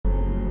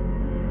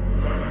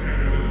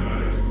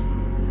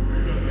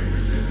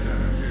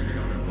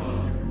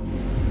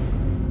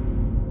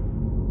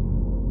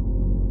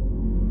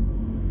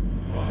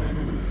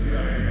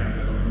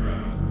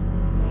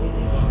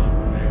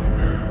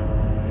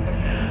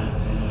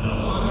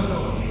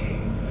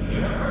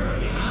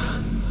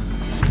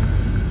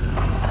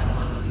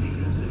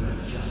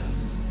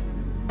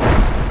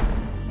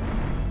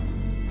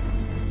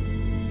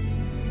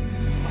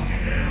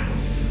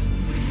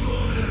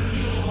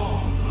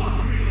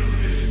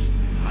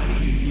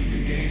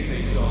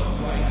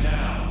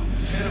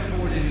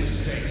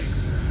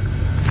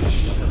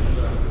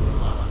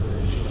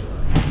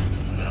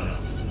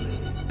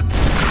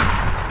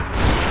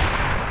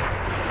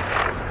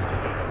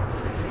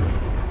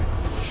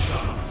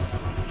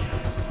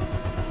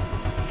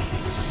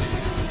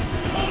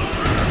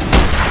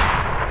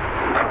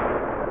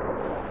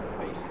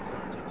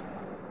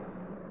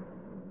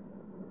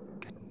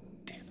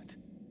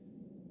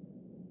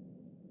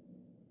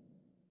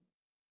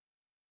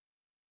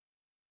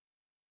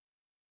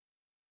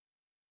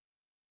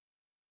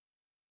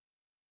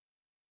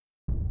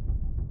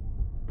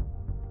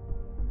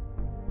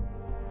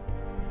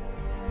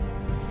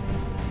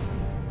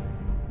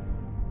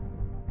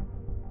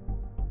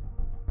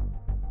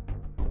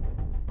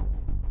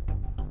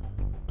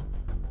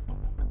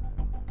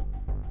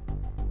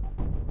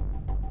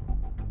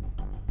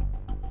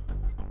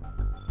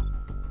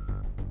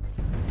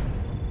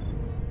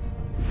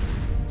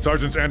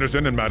Sergeants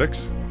Anderson and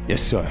Maddox?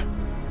 Yes, sir.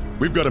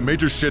 We've got a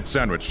major shit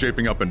sandwich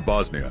shaping up in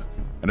Bosnia.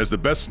 And as the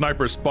best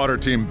sniper spotter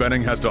team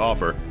Benning has to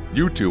offer,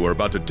 you two are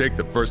about to take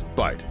the first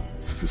bite.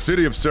 The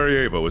city of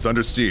Sarajevo is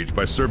under siege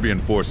by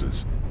Serbian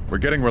forces. We're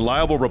getting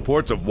reliable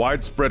reports of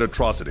widespread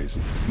atrocities,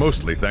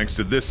 mostly thanks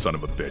to this son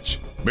of a bitch,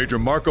 Major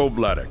Marko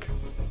Vladic.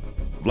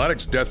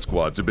 Vladic's death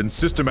squads have been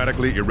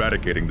systematically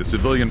eradicating the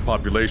civilian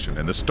population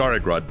in the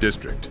Starigrad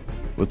district.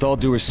 With all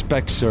due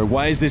respect, sir,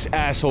 why is this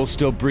asshole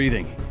still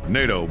breathing?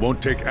 NATO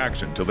won't take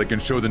action till they can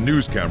show the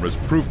news cameras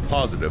proof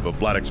positive of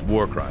Vladic's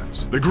war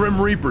crimes. The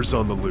Grim Reaper's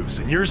on the loose,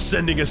 and you're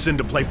sending us in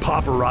to play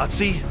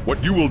paparazzi?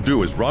 What you will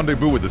do is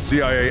rendezvous with a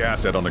CIA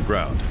asset on the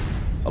ground.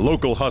 A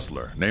local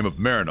hustler, name of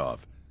Marinov.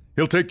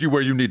 He'll take you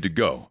where you need to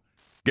go.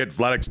 Get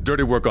Vladic's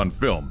dirty work on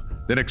film,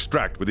 then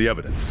extract with the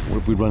evidence. What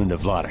if we run into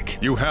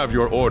Vladic? You have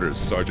your orders,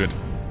 Sergeant.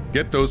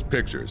 Get those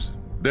pictures.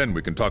 Then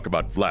we can talk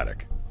about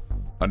Vladic.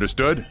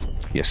 Understood?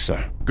 Yes,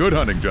 sir. Good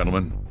hunting,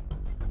 gentlemen.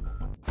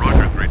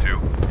 Roger,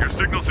 3-2. Your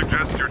signal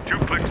suggests you're 2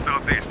 clicks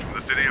southeast from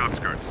the city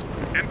outskirts.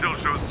 Intel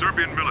shows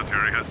Serbian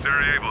military has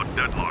Sarajevo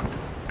deadlocked.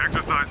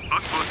 Exercise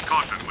utmost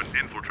caution when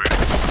infiltrating.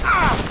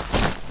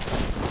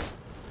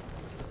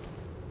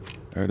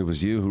 I heard it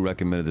was you who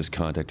recommended this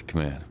contact to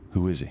command.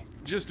 Who is he?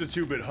 Just a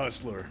two-bit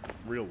hustler.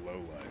 Real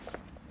lowlife.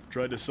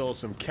 Tried to sell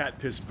some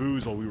cat-piss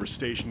booze while we were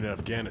stationed in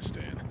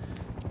Afghanistan.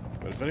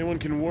 But if anyone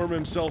can worm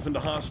himself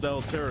into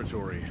hostile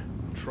territory,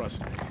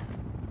 trust me,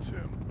 it's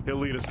him. He'll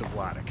lead us to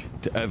Vladic.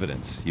 To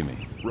evidence, you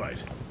mean?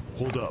 Right.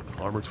 Hold up.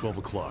 Armor 12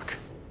 o'clock.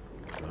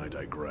 I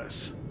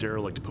digress.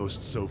 Derelict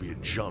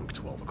post-Soviet junk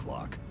 12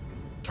 o'clock.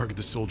 Target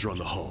the soldier on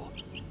the hull.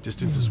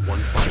 Distance is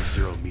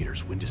 150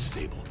 meters. Wind is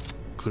stable.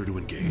 Clear to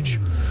engage.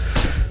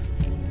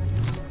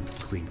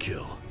 Clean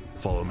kill.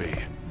 Follow me.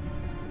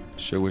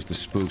 Sure wish the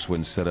spooks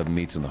wouldn't set up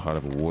meets in the heart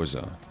of a war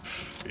zone.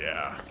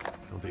 Yeah.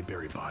 Don't they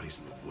bury bodies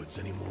in the woods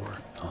anymore?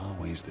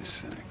 Always the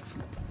cynic.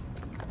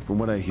 From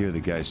what I hear, the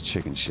guy's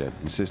chicken shit.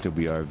 Insisted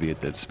we RV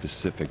at that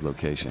specific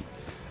location.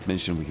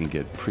 Mentioned we can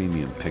get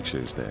premium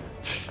pictures there.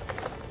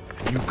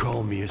 And you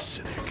call me a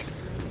cynic?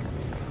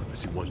 I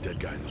see one dead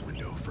guy in the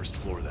window, first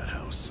floor of that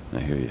house. I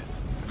hear you.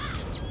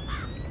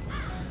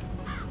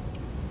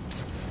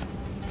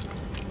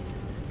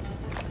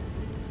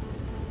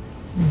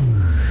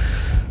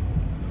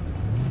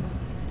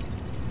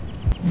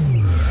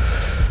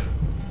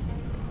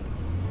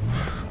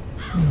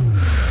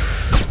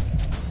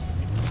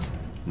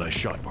 Nice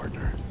shot,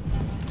 partner.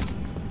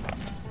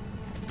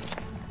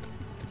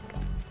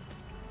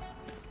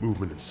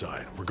 Movement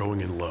inside. We're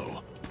going in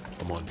low.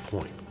 I'm on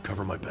point.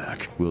 Cover my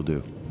back. Will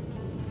do.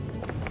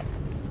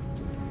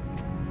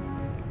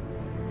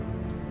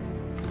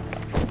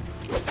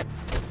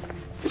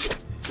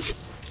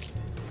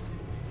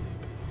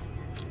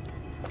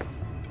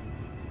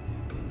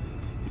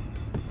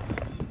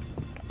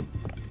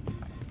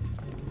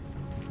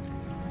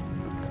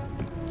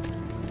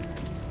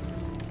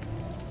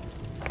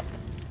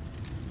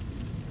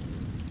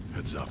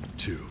 Heads up.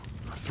 2.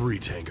 3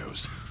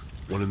 tangos.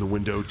 1 in the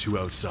window, 2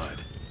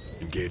 outside.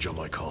 Engage on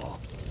my call.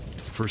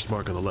 First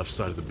mark on the left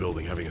side of the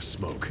building having a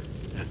smoke.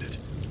 End it.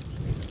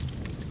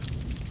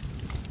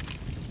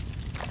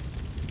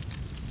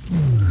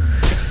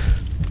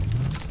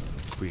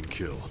 Clean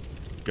kill.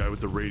 Guy with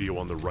the radio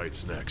on the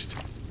right's next.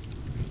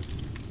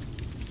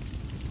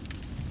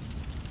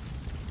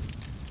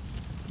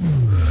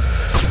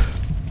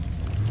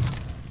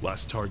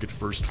 Last target,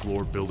 first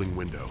floor, building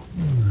window.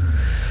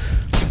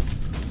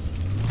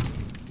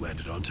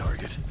 Landed on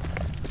target.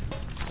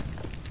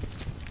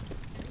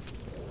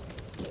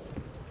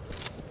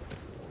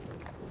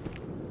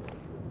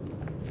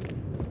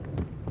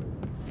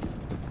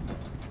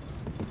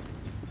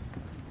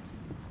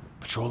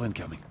 Patrol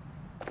incoming.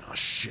 Oh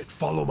shit,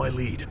 follow my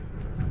lead.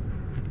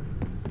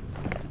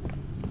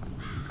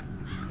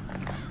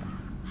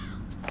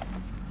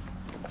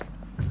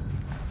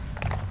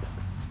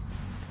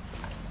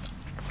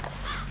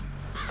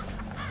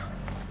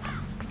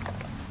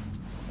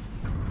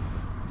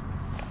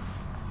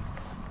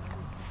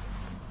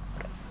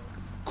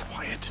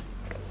 Quiet.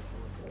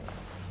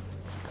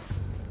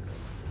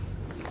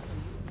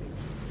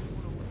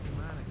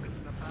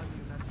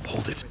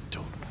 Hold it.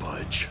 Don't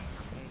budge.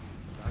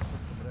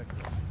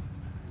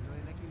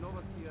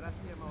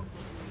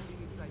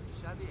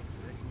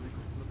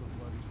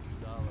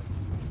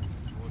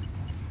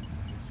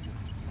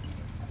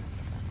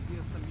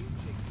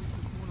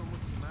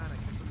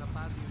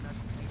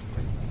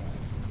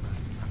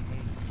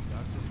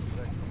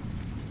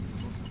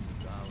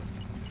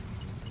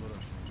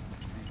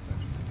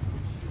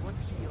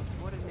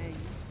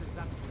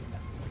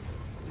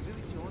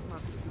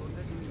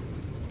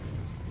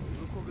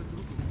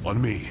 On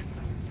me.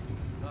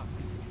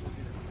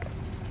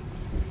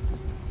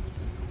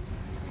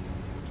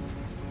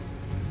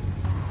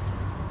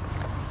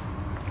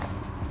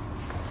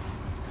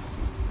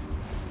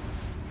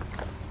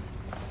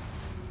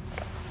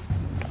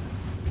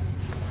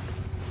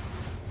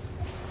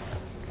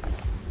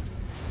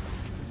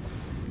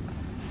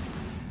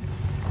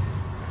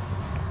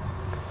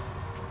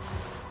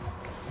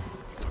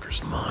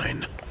 Fucker's mine.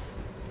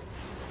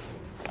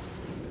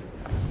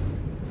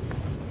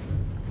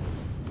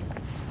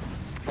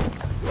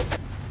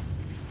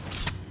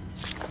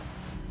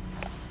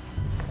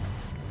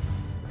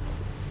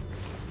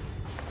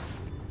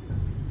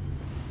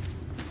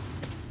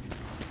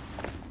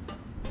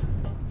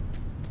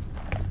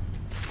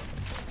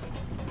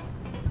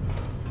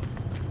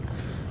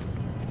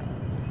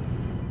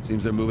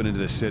 Seems they're moving into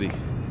the city.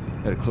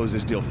 Gotta close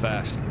this deal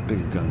fast.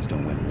 Bigger guns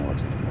don't win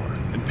wars anymore.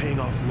 And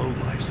paying off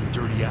lowlifes in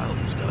dirty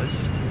alleys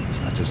does? It's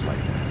not just like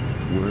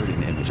that. Word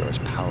and image are as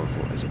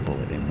powerful as a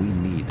bullet, and we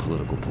need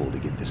political pull to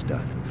get this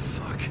done.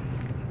 Fuck.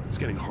 It's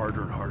getting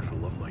harder and harder to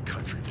love my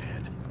country,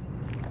 man.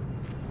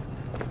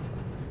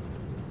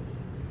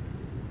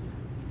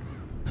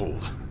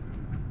 Hold.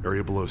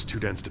 Area below's too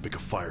dense to pick a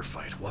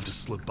firefight. We'll have to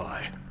slip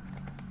by.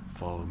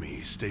 Follow me.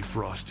 Stay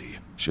frosty.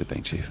 Sure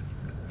thing, Chief.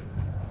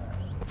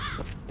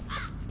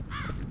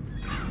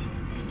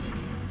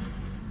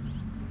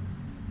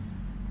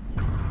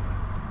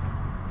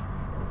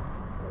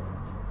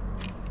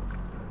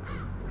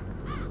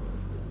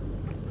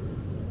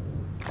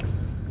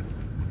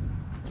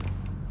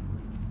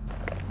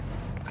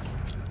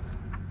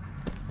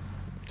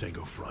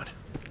 Tango front.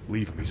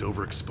 Leave him, he's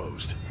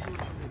overexposed.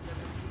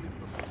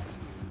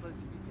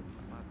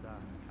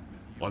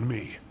 On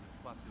me.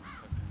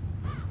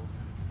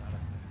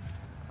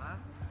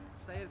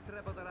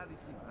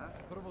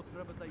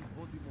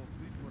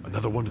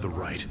 Another one to the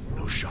right.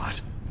 No shot.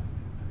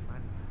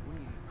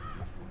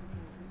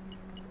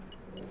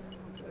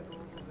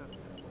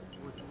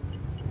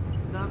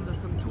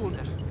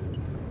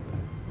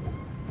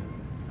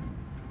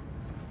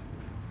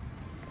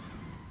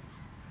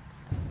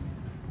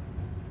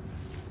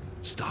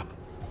 Stop.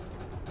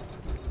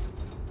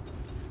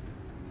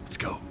 Let's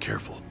go.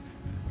 Careful.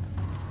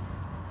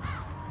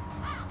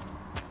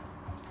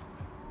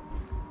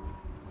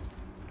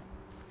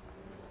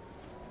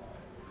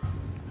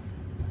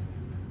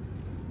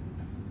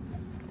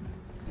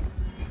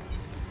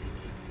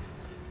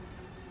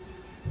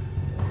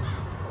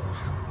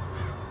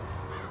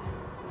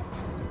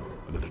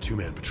 Another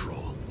two-man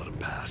patrol. Let him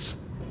pass.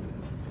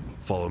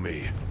 Follow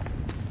me.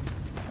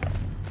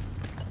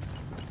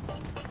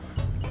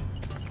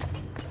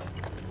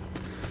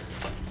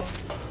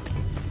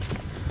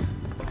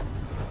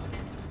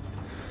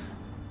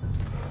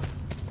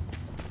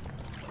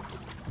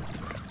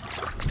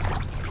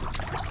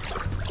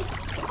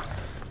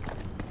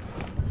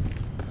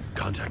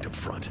 Contact up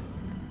front.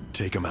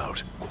 Take him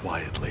out,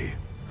 quietly.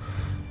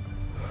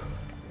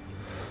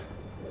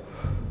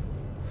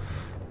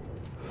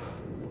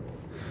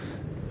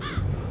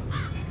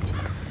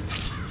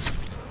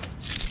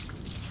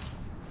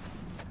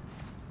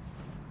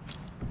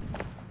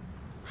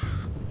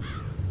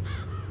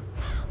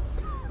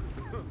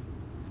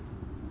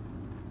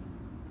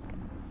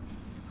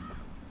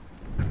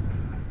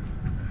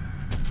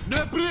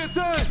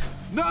 Неприятель!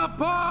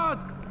 Напад!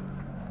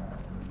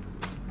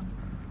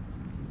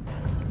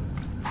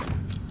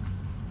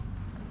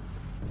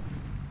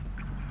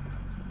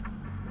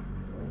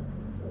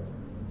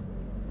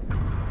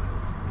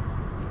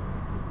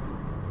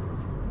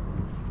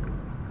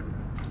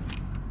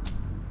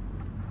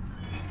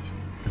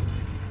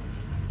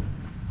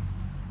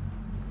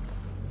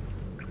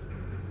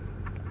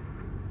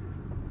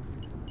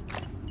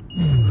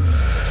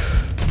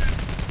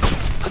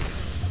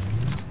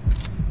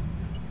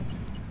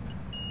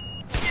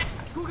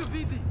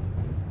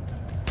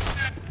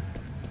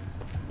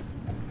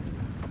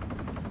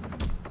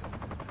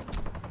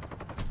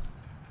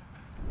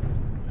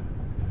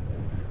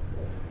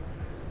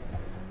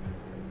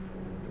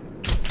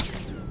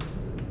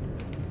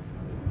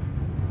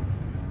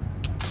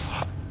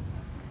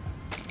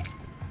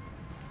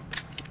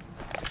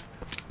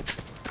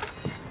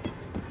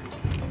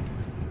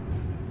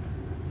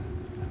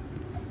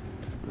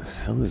 What the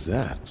hell is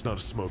that? It's not a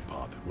smoke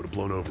pop. It would have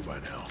blown over by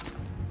now.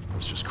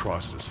 Let's just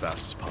cross it as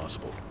fast as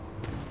possible.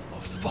 Oh,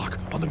 fuck!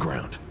 On the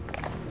ground!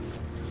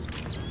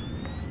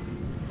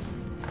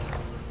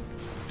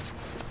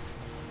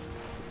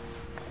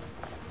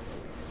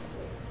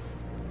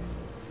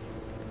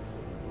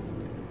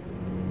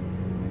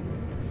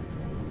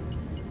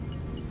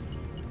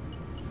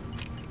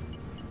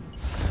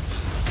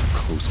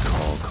 Close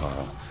call,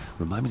 Carl.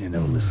 Remind me to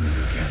never listen to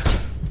you again.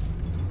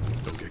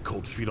 Don't get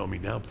cold feet on me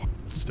now.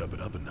 Let's step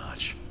it up a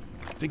notch.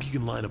 Think you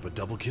can line up a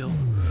double kill?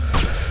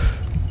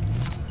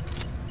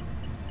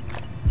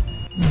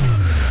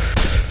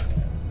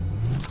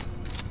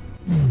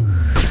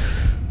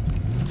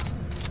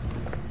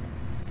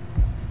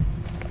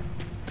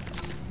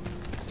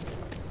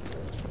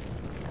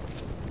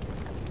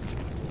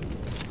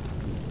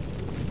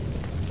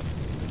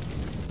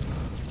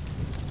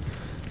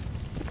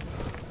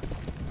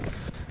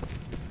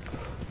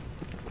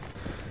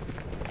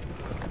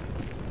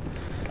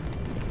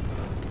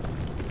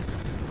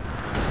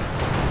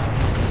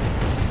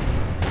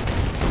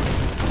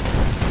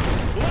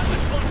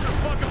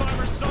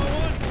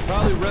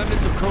 Probably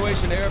remnants of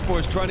Croatian Air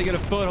Force trying to get a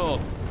foothold.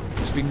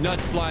 Must be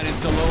nuts flying in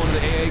so low into the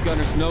AA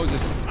gunners'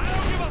 noses. I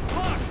don't give a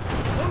fuck!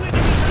 Only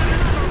thing that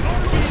matters is our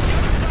RV on the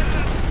other side of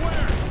that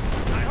square!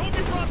 I hope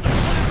you brought some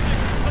plastic,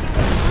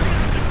 otherwise we're gonna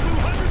have to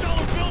glue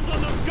 $100 bills on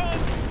those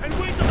guns and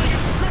wait till they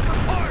get stripper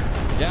parts!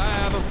 Yeah, I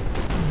have them.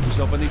 Just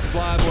hoping these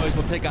flyboys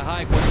will take a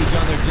hike once we've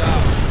done their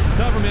job.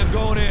 Cover me, I'm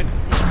going in.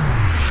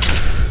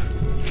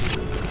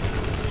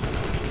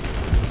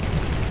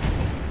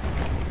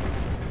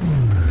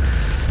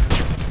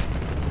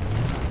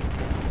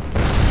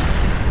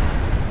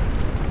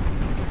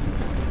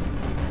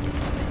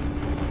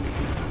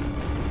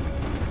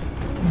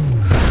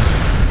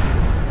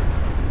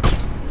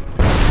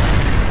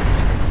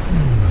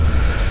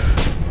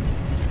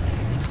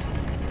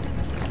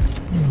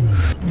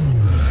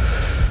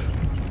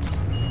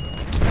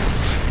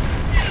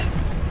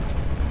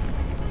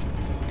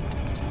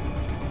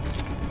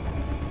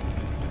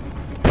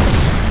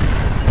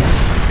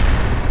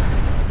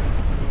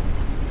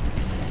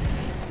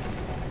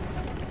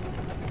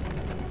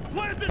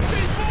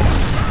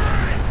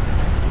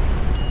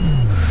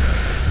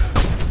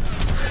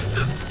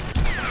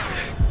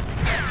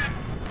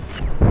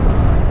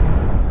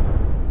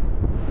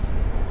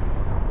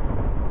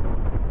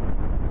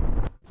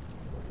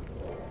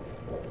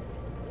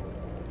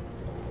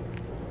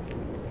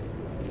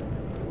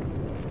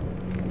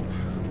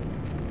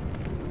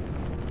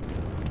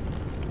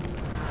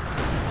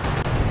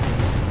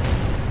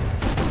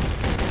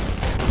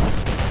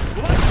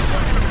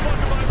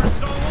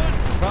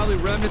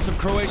 remnants of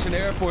Croatian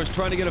Air Force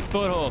trying to get a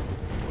foothold.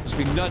 Must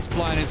be nuts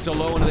flying in so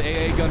low into the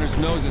AA gunners'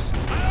 noses.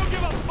 I don't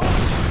give a fuck!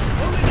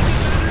 Only thing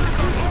that matters is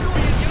our RV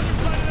at the other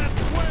side of that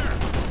square!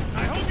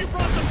 I hope you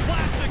brought some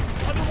plastic,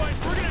 otherwise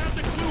we're gonna have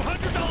to glue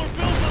 $100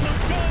 bills on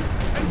those guns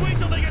and wait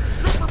till they get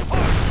stripper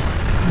parts!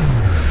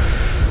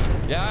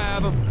 Yeah, I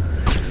have them.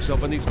 Just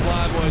hoping these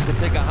flyboys will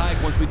take a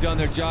hike once we've done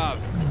their job.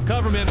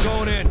 Cover me, I'm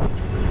going in.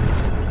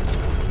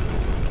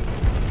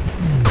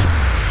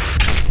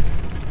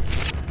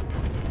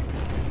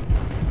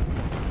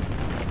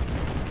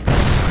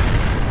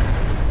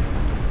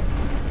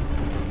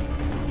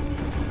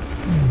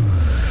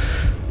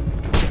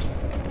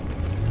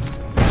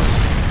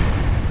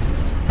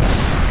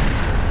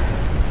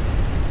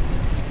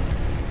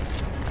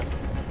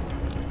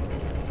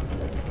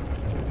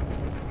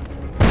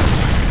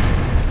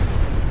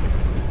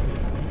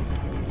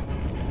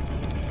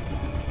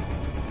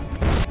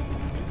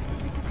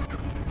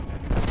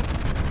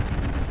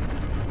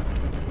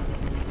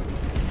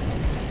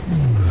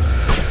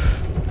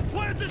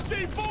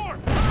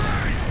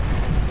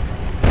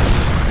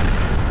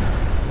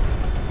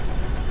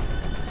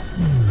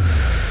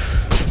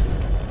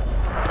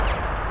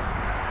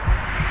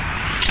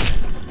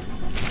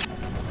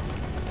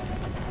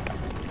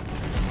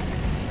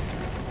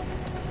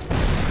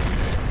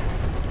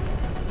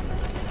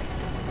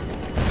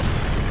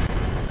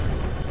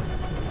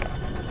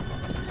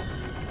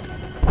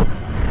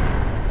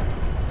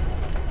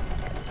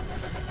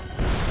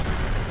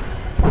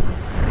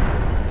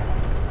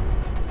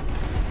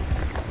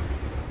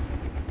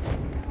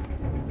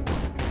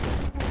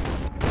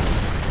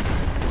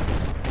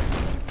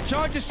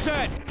 Charge is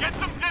set! Get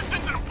some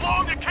distance and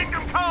blow them to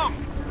Kingdom Come!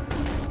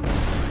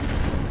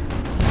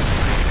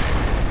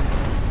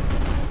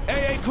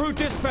 AA crew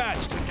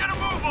dispatched! Get a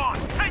move on!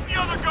 Take the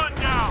other gun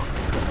down!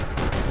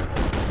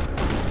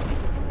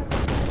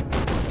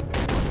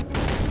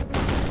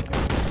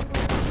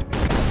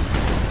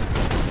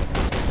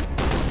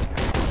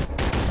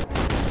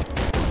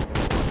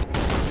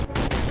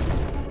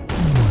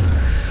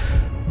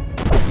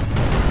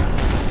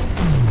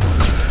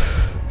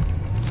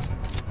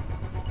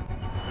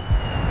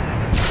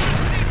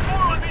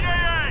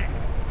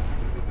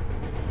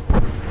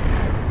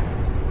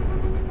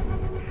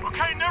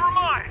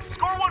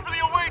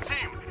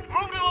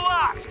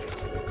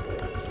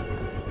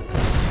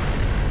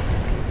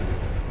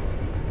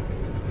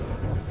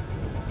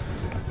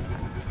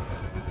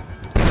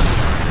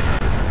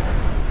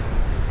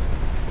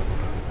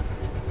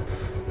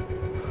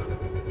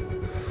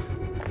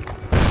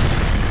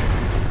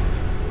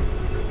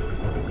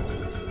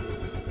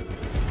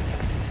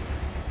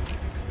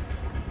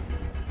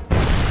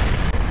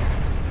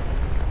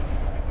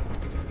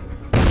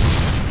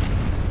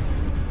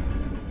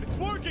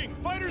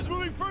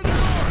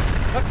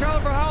 Tell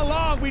him for how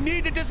long. We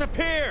need to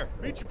disappear.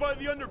 Meet you by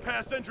the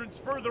underpass entrance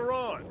further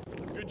on.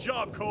 Good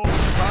job, Cole.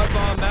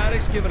 Powerbomb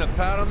Maddox giving a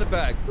pat on the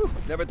back. Whew,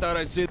 never thought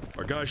I'd see.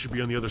 Our guy should be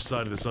on the other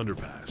side of this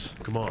underpass.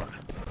 Come on.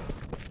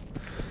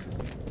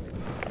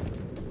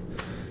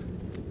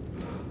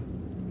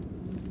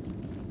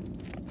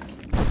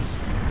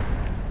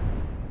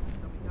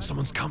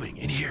 Someone's coming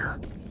in here.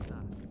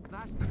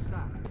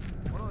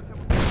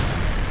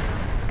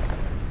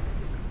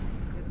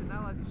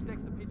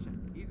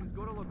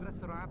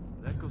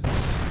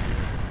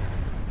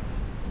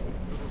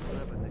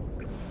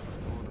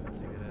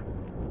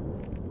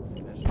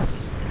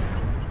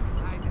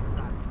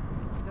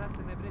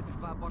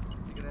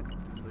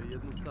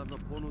 Jednostavno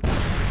ponuda.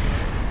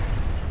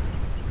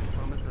 Si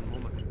pametan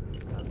momak.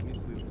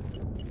 Razmislim.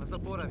 Pa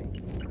zaboravi.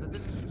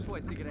 Zadržiš ću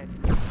svoje cigarete.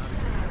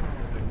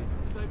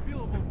 Šta je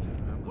bilo, momče?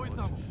 Koji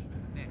tamo?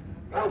 Ne.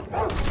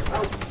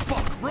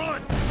 Fuck,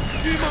 run!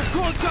 Imam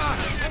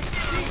kontakt!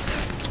 Ej,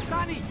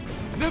 stani!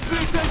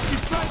 Neprijateljski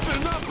snajper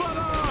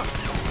napada!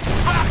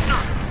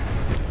 Faster!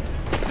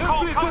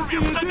 Cole, cover me,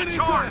 I'm setting a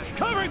charge!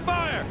 Covering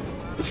fire!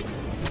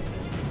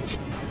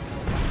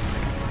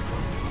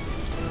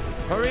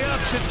 Hurry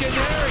up, shit's getting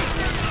hairy!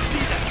 See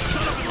that?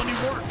 Shut up and let me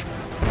work!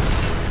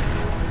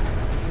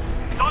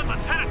 Done,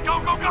 let's hit it! Go,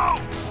 go, go!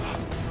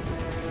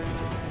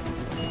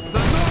 Na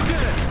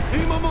noge!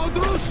 Imamo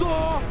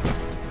društvo!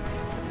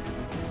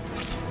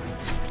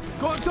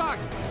 Kontakt!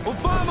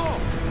 Ovamo!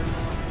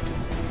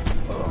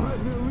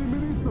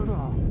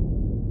 Eliminisana!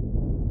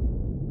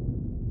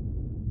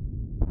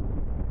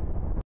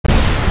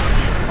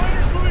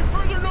 Fighters moving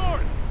further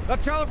north! Now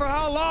tell him for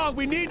how long.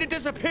 We need to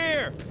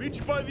disappear. Meet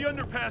you by the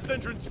underpass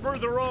entrance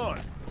further on.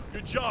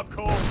 Good job,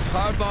 Cole.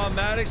 Powerbomb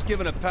Maddox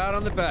giving a pat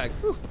on the back.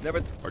 Whew,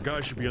 never. Our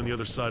guy should be on the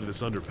other side of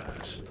this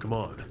underpass. Come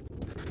on.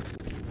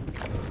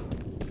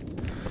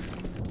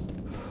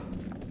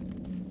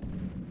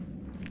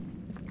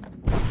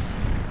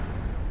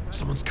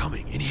 Someone's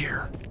coming in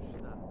here.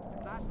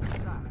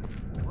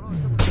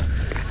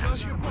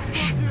 As you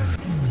wish.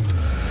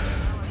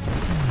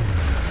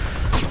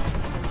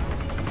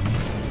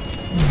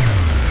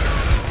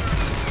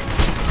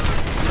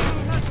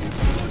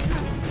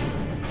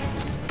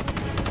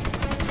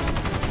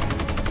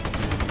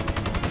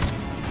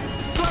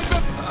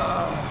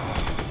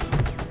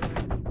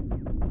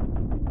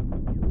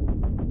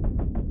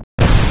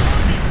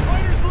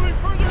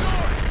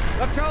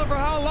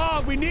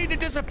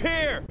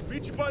 disappear!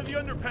 Meet you by the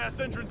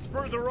underpass entrance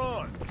further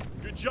on.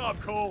 Good job,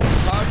 Cole.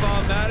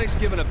 Hardball Maddox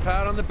giving a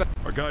pat on the back.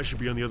 Our guy should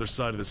be on the other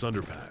side of this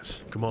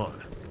underpass. Come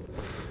on.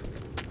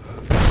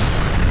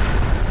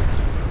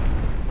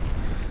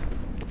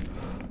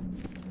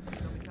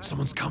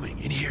 Someone's coming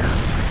in here.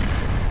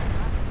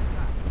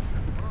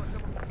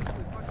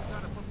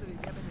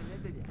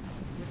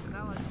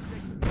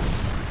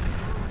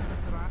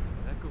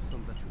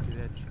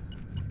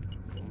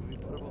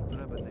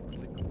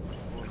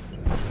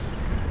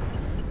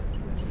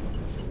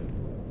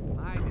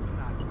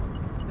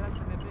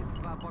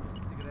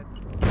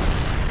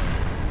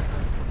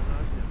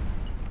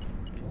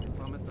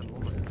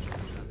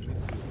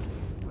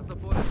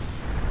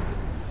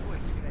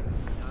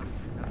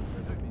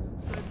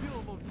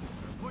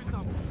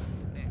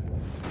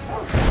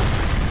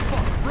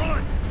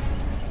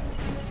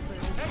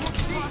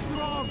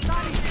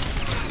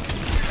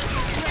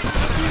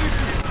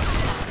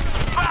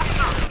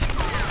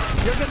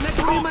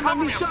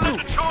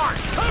 Send a charge!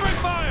 Covering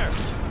fire!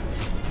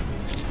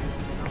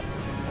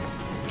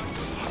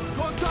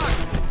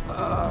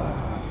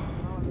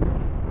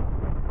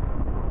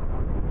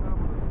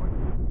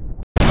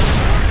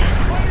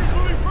 Fighters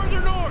moving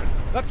further north!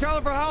 Not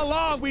telling for how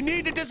long. We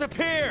need to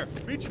disappear.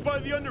 Meet you by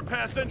the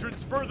underpass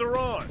entrance further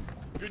on.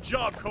 Good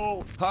job,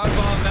 Cole.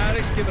 Hardball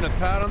Maddox giving a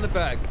pat on the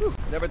back. Whew,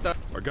 never thought.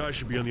 Our guy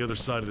should be on the other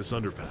side of this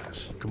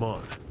underpass. Come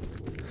on.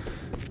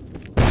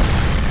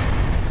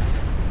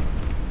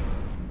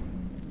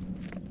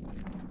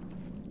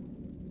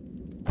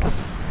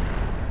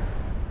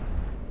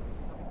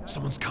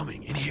 Someone's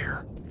coming in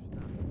here.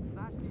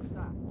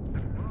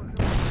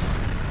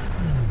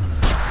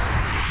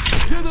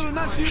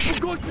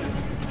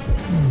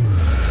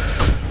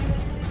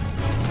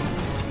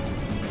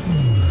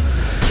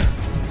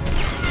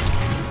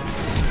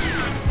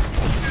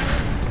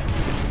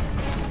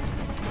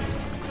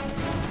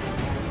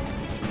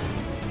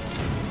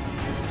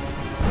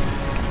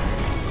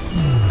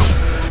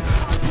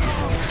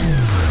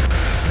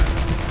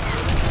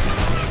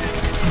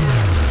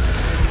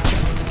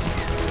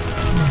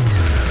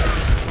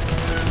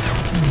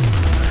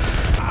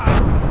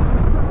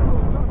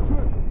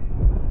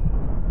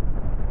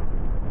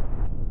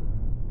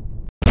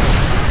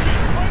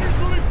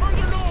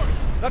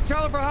 Not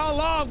telling for how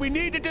long. We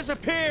need to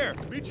disappear.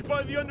 Meet you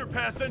by the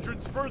underpass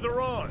entrance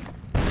further on.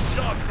 Good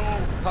job, Cole.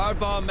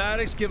 Hardball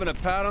Maddox giving a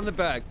pat on the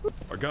back.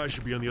 Our guy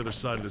should be on the other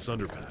side of this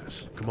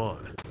underpass. Come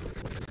on.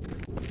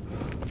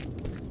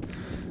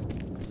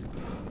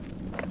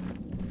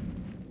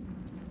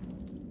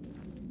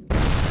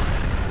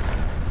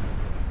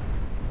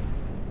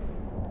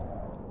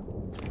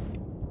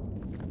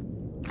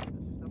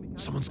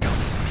 Someone's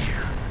coming in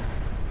here.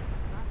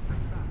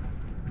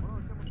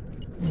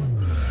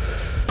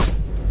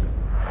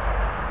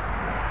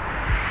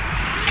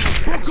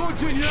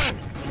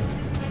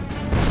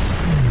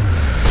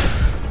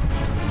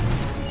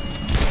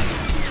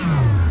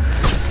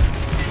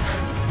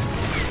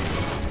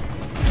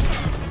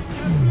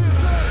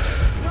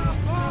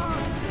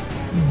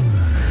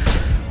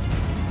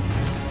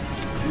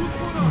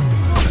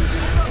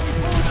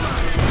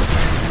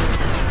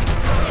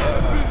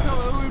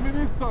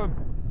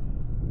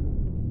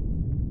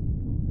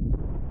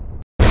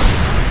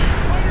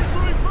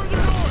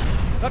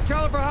 Not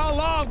telling for how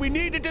long. We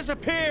need to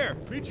disappear.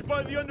 Meet you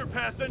by the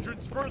underpass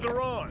entrance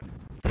further on.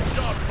 Good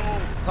job,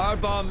 Cole.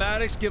 Hardball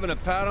Maddox giving a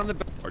pat on the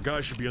back. Our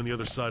guy should be on the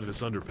other side of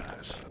this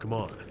underpass. Come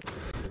on.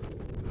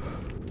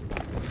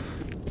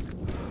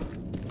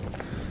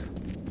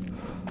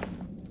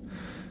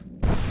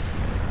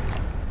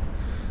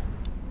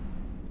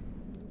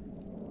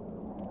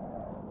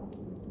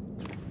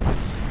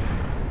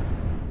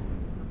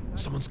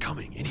 Someone's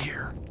coming in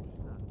here.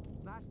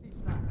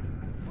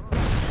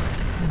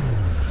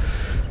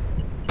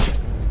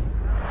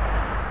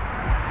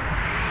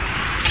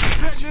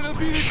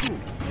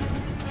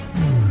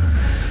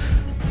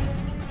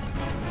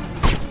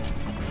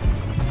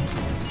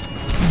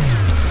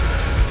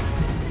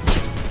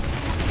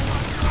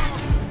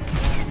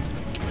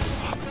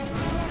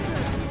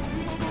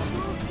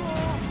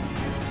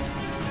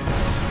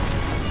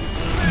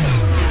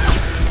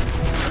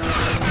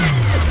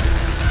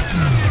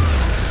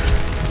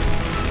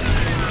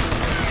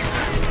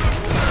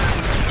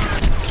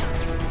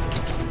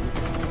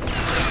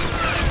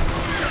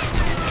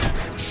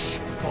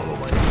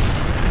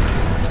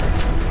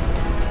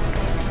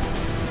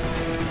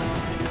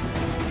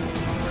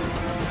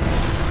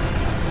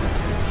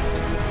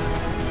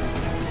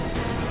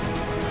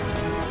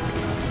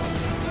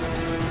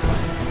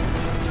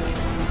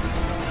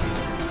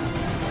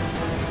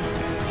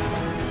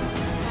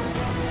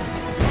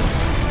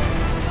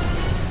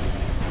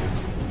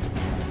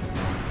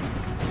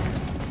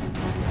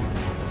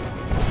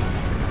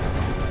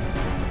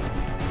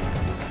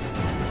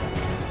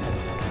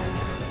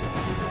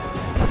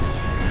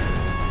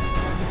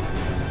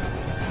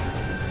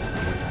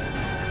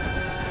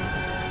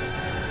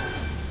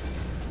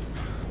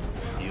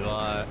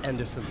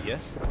 Anderson,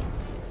 yes?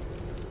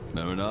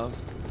 Marinov?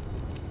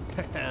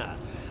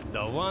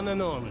 The one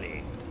and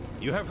only.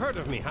 You have heard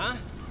of me, huh?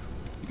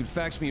 You can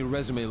fax me your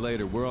resume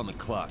later. We're on the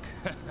clock.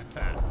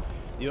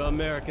 You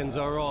Americans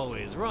are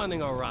always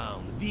running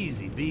around,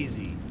 busy,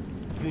 busy.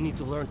 You need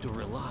to learn to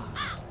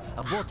relax.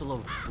 A bottle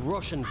of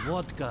Russian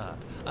vodka,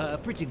 a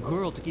pretty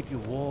girl to keep you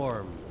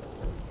warm.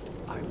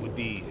 I would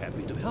be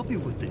happy to help you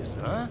with this,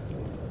 huh?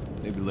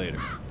 Maybe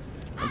later.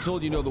 I'm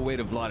told you know the way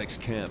to Vladik's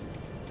camp.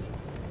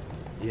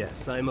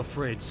 Yes, I'm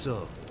afraid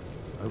so.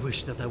 I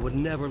wish that I would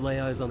never lay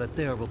eyes on that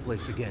terrible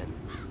place again.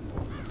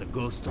 But the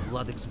ghosts of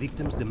Vladik's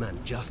victims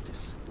demand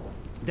justice.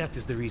 That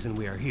is the reason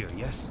we are here,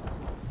 yes?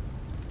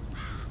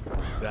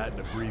 That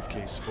and a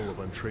briefcase full of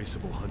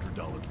untraceable $100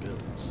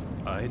 bills.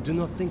 I do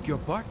not think your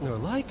partner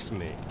likes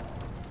me.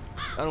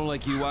 I don't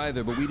like you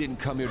either, but we didn't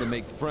come here to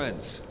make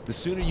friends. The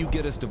sooner you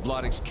get us to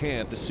Vladik's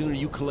camp, the sooner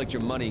you collect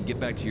your money and get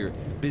back to your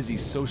busy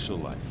social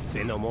life.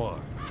 Say no more.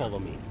 Follow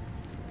me.